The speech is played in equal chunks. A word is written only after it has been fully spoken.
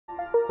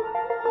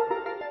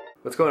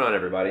What's going on,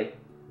 everybody?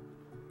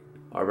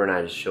 Arbor and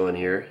I just chilling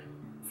here.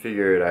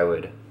 Figured I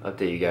would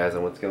update you guys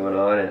on what's going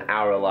on in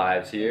our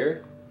lives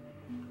here.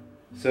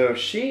 So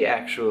she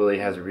actually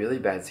has really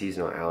bad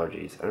seasonal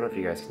allergies. I don't know if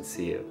you guys can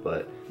see it,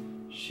 but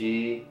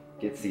she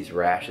gets these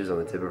rashes on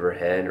the tip of her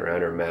head and around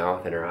her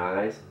mouth and her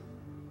eyes.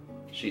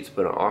 She's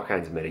put on all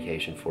kinds of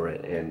medication for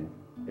it, and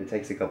it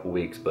takes a couple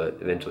weeks, but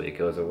eventually it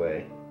goes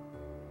away.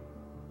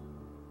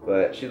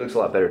 But she looks a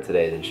lot better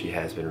today than she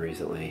has been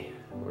recently.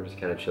 We're just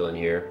kind of chilling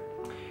here.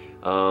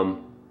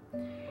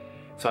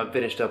 So I'm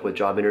finished up with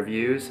job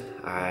interviews.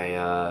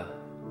 I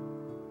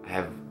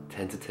have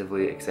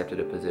tentatively accepted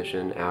a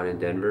position out in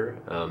Denver.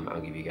 I'll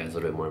give you guys a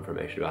little bit more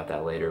information about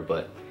that later,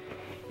 but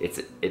it's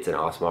an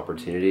awesome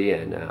opportunity,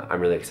 and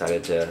I'm really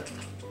excited to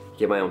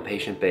get my own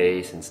patient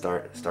base and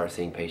start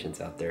seeing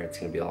patients out there. It's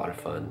gonna be a lot of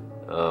fun.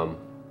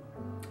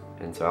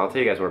 And so I'll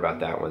tell you guys more about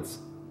that once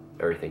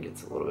everything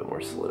gets a little bit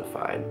more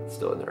solidified. It's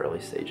still in the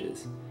early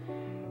stages.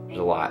 There's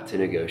a lot to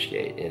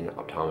negotiate in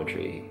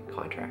optometry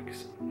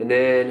contracts. And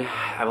then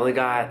I've only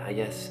got, I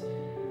guess,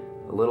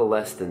 a little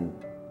less than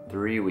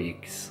 3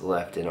 weeks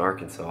left in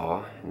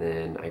Arkansas, and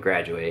then I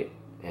graduate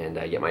and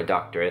I get my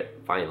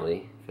doctorate,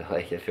 finally. I feel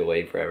like I've been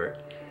waiting forever.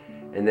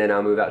 And then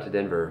I'll move out to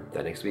Denver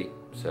that next week.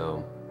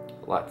 So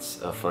lots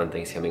of fun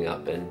things coming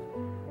up, and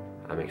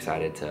I'm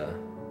excited to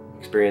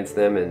experience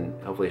them and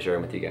hopefully share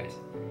them with you guys.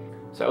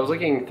 So I was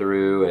looking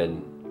through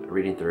and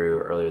reading through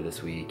earlier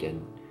this week,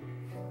 and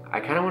I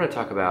kind of want to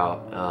talk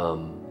about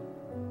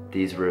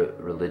these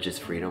religious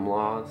freedom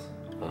laws.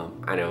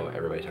 I know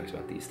everybody talks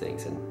about these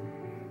things, and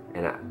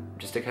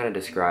just to kind of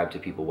describe to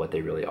people what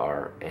they really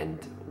are and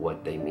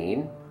what they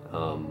mean.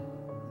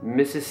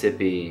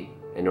 Mississippi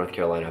and North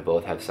Carolina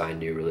both have signed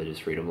new religious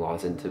freedom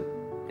laws into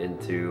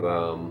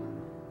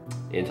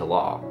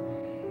law.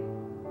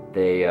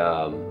 They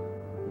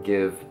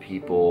give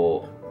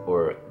people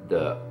or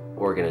the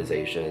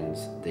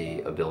organizations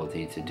the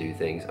ability to do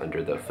things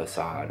under the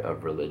facade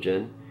of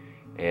religion,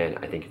 and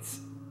I think it's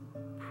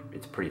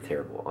pretty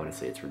terrible.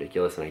 Honestly, it's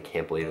ridiculous, and I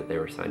can't believe that they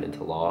were signed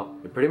into law.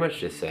 It pretty much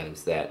just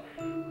says that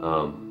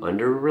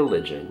under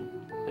religion,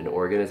 an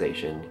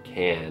organization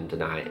can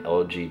deny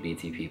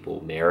LGBT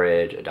people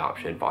marriage,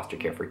 adoption, foster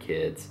care for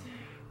kids.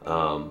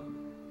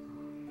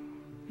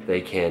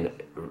 They can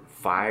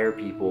fire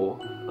people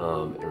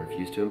and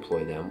refuse to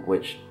employ them,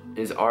 which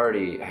is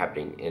already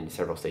happening in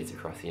several states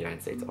across the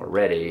United States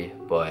already,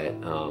 but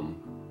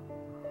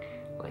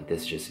like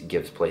this just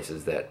gives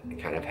places that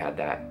kind of had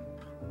that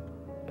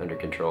under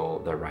control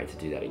the right to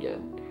do that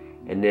again.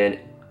 And then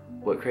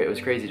what was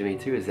crazy to me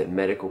too is that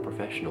medical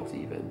professionals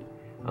even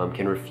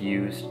can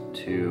refuse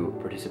to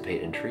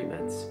participate in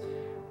treatments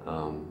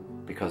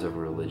because of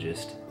their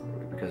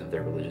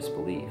religious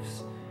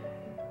beliefs.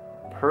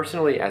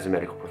 Personally, as a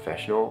medical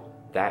professional,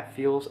 that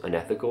feels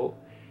unethical.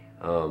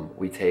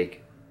 We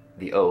take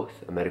the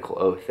oath, a medical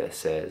oath that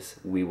says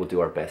we will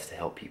do our best to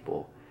help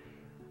people,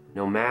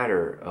 no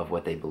matter of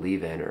what they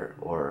believe in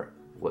or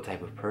what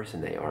type of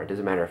person they are. It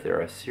doesn't matter if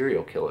they're a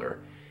serial killer.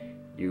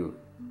 It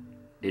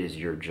is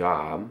your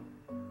job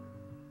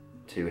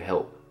to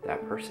help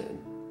that person.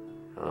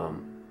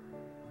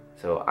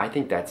 So I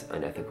think that's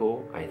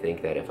unethical. I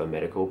think that if a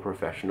medical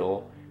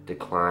professional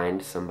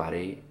declined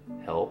somebody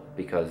help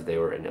because they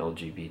were an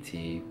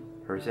LGBT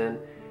person,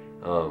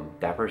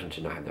 that person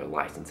should not have their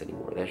license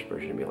anymore. That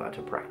person should be allowed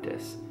to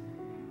practice.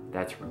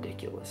 That's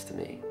ridiculous to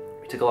me.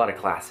 I took a lot of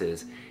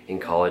classes in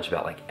college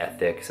about like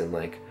ethics and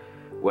like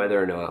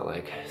whether or not,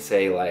 like,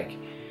 say like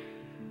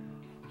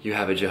you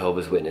have a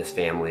Jehovah's Witness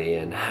family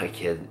and a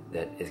kid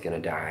that is gonna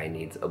die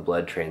needs a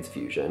blood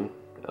transfusion,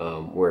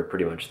 where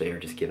pretty much they are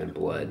just given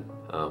blood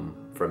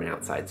from an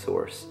outside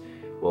source.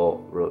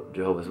 Well,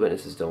 Jehovah's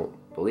Witnesses don't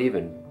believe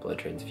in blood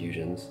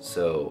transfusions,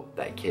 so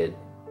that kid,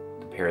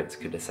 the parents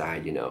could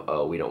decide, you know,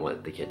 oh, we don't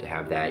want the kid to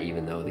have that,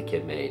 even though the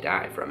kid may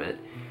die from it.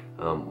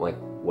 Like,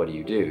 what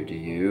do? Do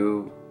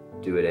you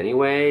do it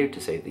anyway to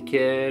save the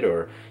kid,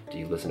 or do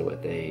you listen to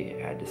what they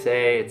had to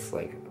say? It's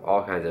like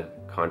all kinds of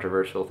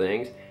controversial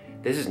things.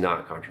 This is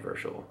not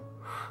controversial.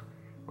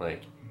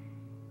 Like,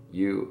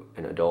 you,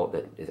 an adult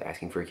that is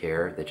asking for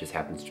care that just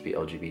happens to be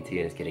LGBT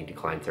and is getting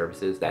declined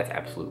services, that's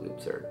absolutely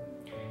absurd.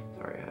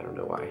 Sorry, I don't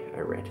know why I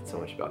ranted so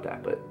much about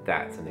that, but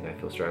that's something I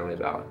feel strongly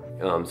about.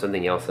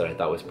 Something else that I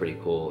thought was pretty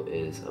cool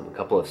is a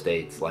couple of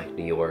states like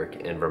New York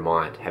and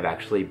Vermont have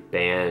actually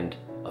banned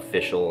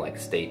official like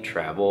state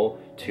travel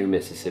to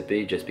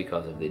Mississippi just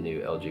because of the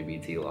new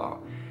LGBT law.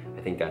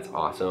 I think that's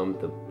awesome.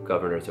 The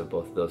governors of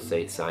both of those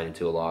states signed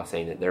into a law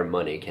saying that their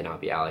money cannot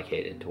be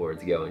allocated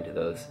towards going to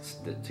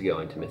go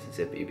into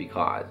Mississippi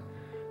because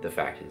the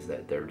fact is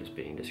that they're just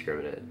being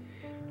discriminated.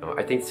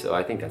 I think so.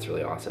 I think that's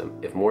really awesome.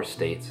 If more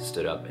states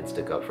stood up and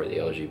stuck up for the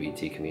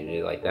LGBT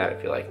community like that, I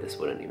feel like this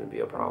wouldn't even be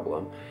a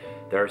problem.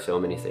 There are so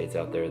many states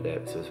out there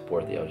that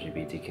support the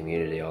LGBT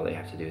community. All they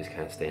have to do is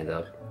kind of stand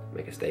up,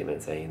 make a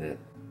statement saying that,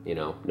 you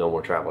know, no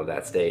more travel to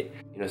that state.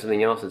 You know,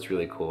 something else that's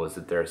really cool is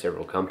that there are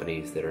several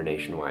companies that are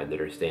nationwide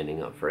that are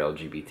standing up for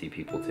LGBT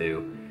people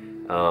too.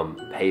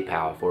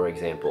 PayPal, for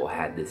example,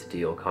 had this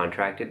deal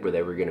contracted where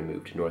they were going to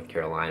move to North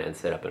Carolina and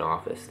set up an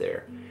office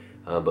there.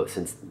 But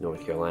since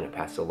North Carolina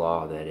passed a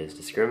law that is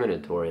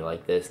discriminatory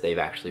like this, they've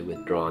actually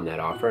withdrawn that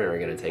offer and are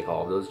going to take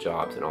all of those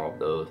jobs and all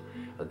of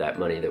that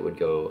money that would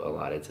go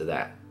allotted to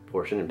that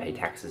portion and pay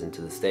taxes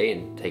into the state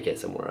and take it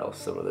somewhere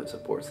else, somewhere that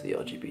supports the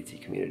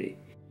LGBT community.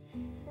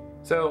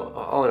 So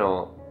all in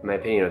all, my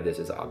opinion of this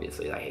is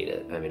obviously I hate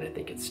it. I mean, I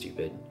think it's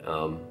stupid,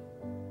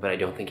 but I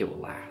don't think it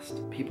will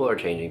last. People are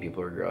changing,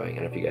 people are growing,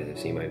 and if you guys have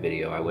seen my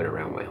video, I went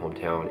around my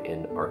hometown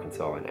in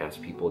Arkansas and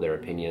asked people their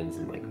opinions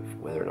and like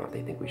whether or not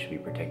they think we should be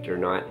protected or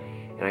not,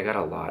 and I got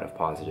a lot of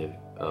positive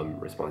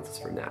responses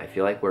from that. I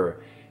feel like we're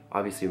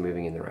obviously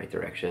moving in the right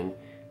direction.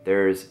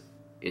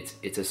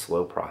 It's a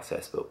slow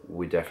process, but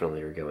we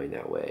definitely are going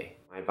that way.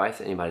 My advice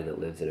to anybody that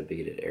lives in a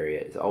bigoted area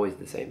is always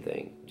the same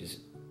thing. Just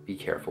be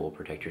careful,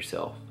 protect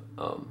yourself.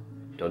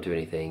 Don't do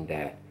anything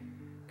that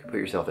could put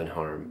yourself in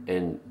harm,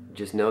 and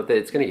just note that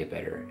it's gonna get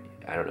better.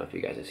 I don't know if you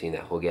guys have seen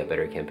that whole Get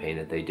Better campaign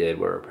that they did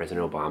where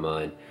President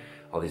Obama and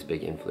all these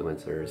big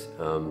influencers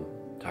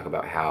talk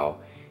about how,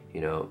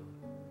 you know,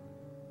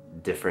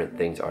 different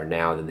things are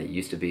now than they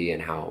used to be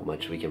and how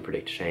much we can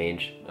predict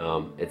change.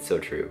 It's so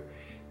true.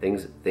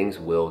 Things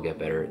will get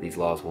better. These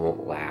laws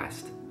won't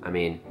last. I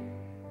mean,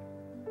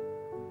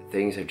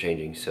 things are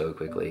changing so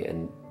quickly,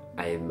 and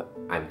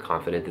I'm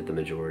confident that the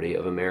majority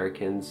of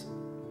Americans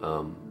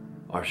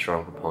are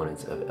strong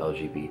proponents of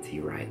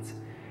LGBT rights.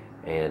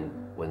 And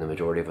when the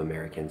majority of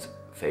Americans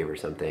favor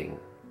something,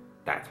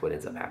 that's what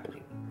ends up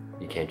happening.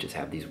 You can't just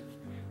have these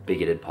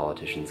bigoted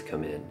politicians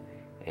come in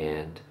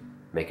and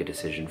make a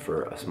decision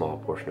for a small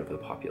portion of the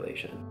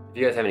population. If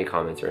you guys have any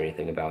comments or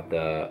anything about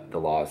the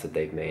laws that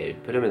they've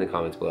made, put them in the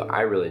comments below.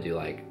 I really do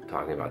like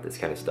talking about this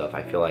kind of stuff.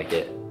 I feel like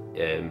it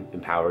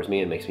empowers me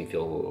and makes me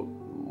feel a little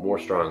more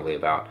strongly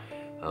about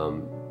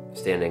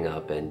standing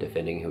up and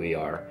defending who we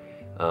are.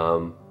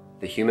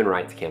 The Human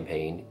Rights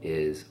Campaign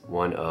is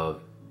one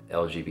of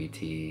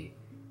LGBT,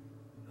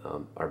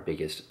 our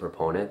biggest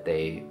proponent.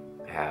 They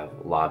have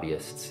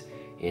lobbyists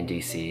in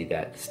DC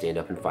that stand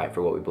up and fight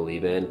for what we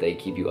believe in. They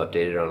keep you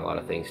updated on a lot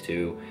of things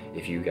too.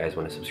 If you guys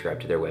want to subscribe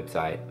to their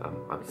website,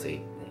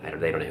 obviously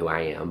they don't know who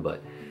I am,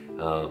 but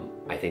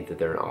I think that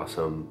they're an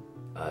awesome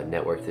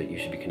network that you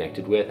should be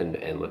connected with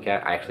and look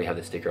at. I actually have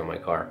the sticker on my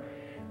car.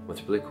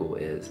 What's really cool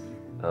is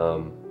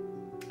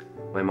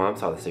my mom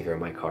saw the sticker on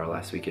my car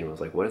last weekend and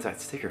was like, what is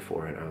that sticker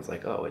for? And I was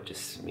like, oh, it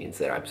just means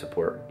that I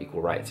support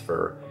equal rights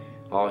for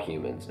all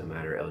humans, no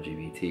matter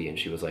LGBT. And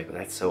she was like, well,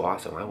 that's so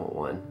awesome, I want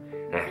one.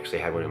 And I actually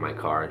had one in my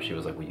car, and she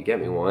was like, will you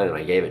get me one? And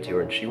I gave it to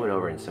her, and she went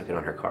over and stuck it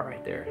on her car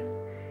right there.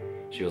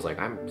 She was like,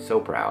 I'm so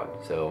proud.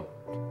 So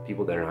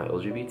people that are not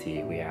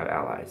LGBT, we have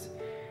allies.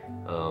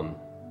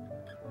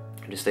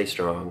 Just stay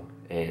strong,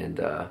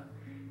 and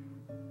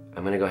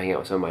I'm gonna go hang out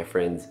with some of my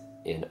friends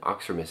in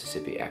Oxford,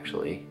 Mississippi,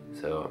 actually.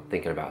 So I'm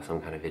thinking about some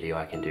kind of video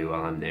I can do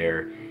while I'm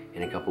there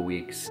in a couple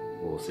weeks.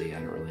 We'll see. I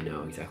don't really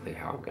know exactly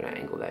how I'm gonna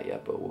angle that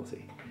yet, but we'll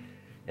see.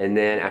 And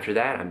then after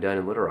that, I'm done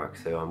in Little Rock,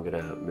 so I'm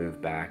gonna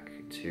move back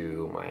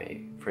to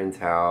my friend's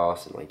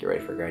house and like get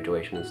ready for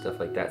graduation and stuff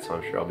like that. So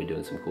I'm sure I'll be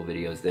doing some cool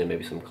videos then,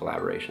 maybe some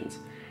collaborations.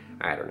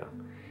 I don't know.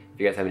 If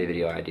you guys have any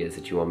video ideas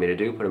that you want me to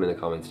do, put them in the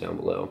comments down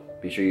below.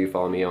 Be sure you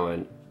follow me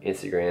on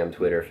Instagram,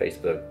 Twitter,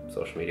 Facebook,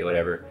 social media,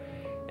 whatever.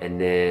 And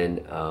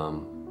then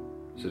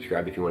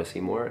subscribe if you want to see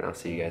more, and I'll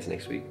see you guys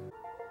next week.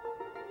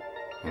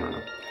 I don't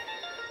know.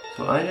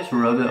 So I just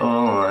rub it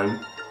all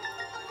on.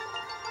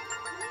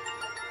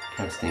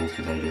 Kind of stings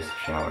because I just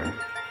showered.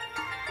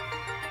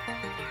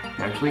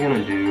 I'm actually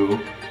gonna do